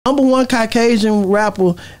#1 Caucasian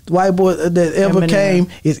rapper, white boy that ever came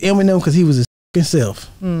is Eminem because he was his self.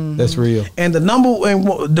 That's real. And the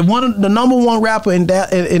 #1 rapper in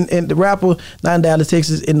the rapper not in Dallas,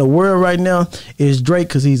 Texas in the world right now is Drake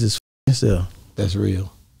because he's his self. That's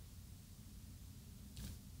real.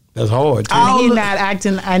 That's hard too. And he's not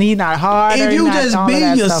acting, and he's not hard. If you just be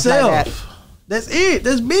yourself, like that's it.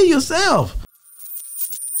 Just be yourself.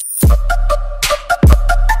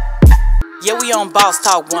 Yeah, we on Boss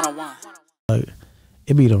Talk 101. Like,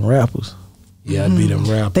 it be them rappers. Yeah, it be them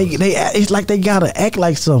rappers. It's like they gotta act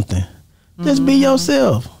like something. Just be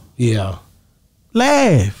yourself. Yeah.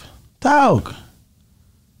 Laugh, talk.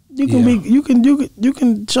 You can be. You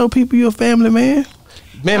can show people you're a family man.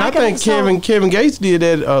 Man, I think Kevin Gates did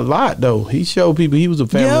that a lot though. He showed people he was a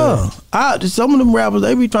family man. Some of them rappers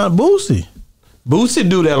they be trying to boost it. Boosie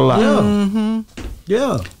do that a lot. Yeah.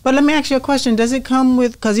 Yeah. But let me ask you a question. Does it come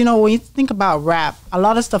with, because you know when you think about rap, a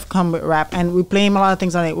lot of stuff come with rap, and we blame a lot of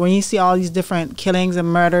things on it. When you see all these different killings and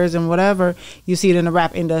murders and whatever, you see it in the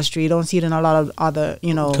rap industry. You don't see it in a lot of other,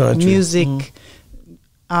 country. Music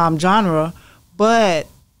genre. But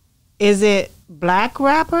is it black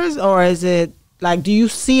rappers, or is it like, do you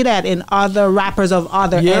see that in other rappers of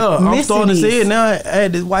other ethnicities? I'm starting to see it now. I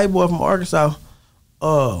had this white boy from Arkansas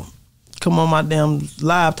come on my damn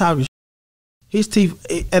live talking. His teeth,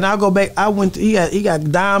 and I go back. He got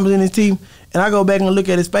diamonds in his teeth, and I go back and look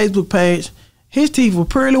at his Facebook page. His teeth were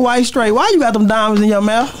pearly white straight. Why you got them diamonds in your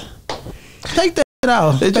mouth? Take that shit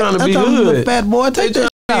out. They trying to be hood. Fat boy, take that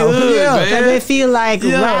shit out. Because they feel like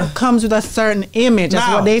rap comes with a certain image.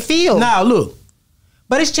 That's what they feel. Now look.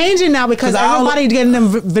 But it's changing now because everybody's getting them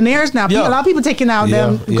veneers now. A lot of people taking out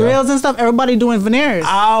them grills and stuff. Everybody doing veneers.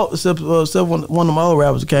 Except one of my old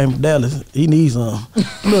rappers came from Dallas. He needs some.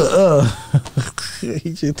 Look,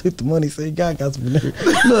 he just took the money. Said, "God got some veneers."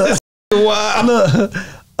 Look,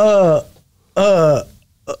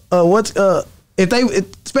 if they,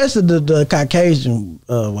 especially the Caucasian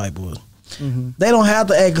white boys. They don't have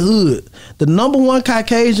to act hood. The #1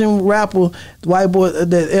 Caucasian rapper, white boy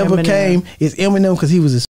that ever came is Eminem because he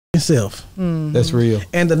was his self. That's real.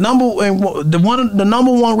 And the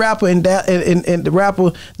 #1 rapper in the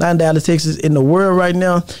rapper not in Dallas, Texas in the world right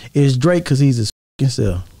now is Drake because he's his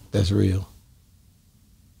self. That's real.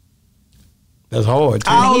 That's hard too.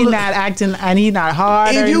 And he's not acting, and he's not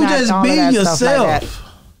hard. If you just be yourself,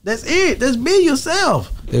 that's it. Just be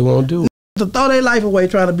yourself. They won't do it. To throw their life away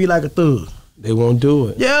trying to be like a thug. They won't do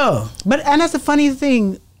it. Yeah. And that's the funny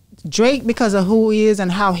thing. Drake, because of who he is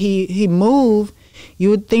and how he moved, you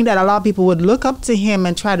would think that a lot of people would look up to him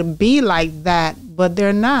and try to be like that, but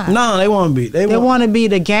they're not. No, they want to be. They want to be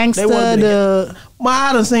the gangster. Well,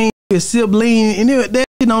 I done seen sibling, and they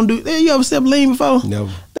don't do. You ever sibling before? Never.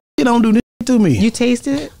 They don't do this to me. You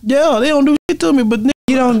tasted it? Yeah, they don't do shit to me, but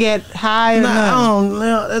you don't get high or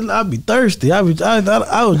nothing. I be thirsty. I was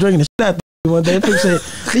drinking the shit out there one day. People said,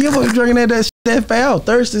 "You must be drinking that shit that fast." I was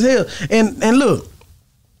thirsty as hell. And look,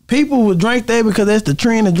 people would drink that because that's the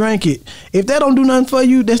trend to drink it. If that don't do nothing for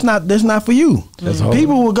you, that's not for you. That's hard.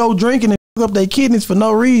 People will go drinking and fuck up their kidneys for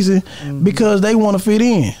no reason because they want to fit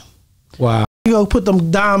in. Wow. You go put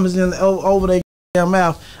them diamonds in over their damn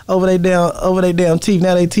mouth, over their damn teeth.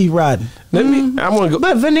 Now they teeth rotting. I want to go.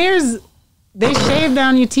 But veneers, they shave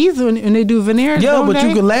down your teeth when they do veneers. Yeah, but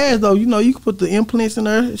you can last though. You know, you can put the implants in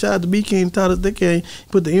there. Shout out to B King, taught us they can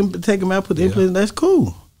put take them out, put the implants. That's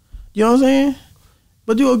cool. You know what I'm saying?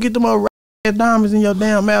 But you go get them all diamonds in your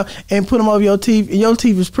damn mouth and put them over your teeth, and your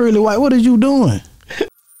teeth is pearly white. What are you doing?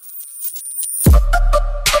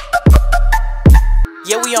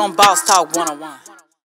 Yeah, we on Boss Talk 101.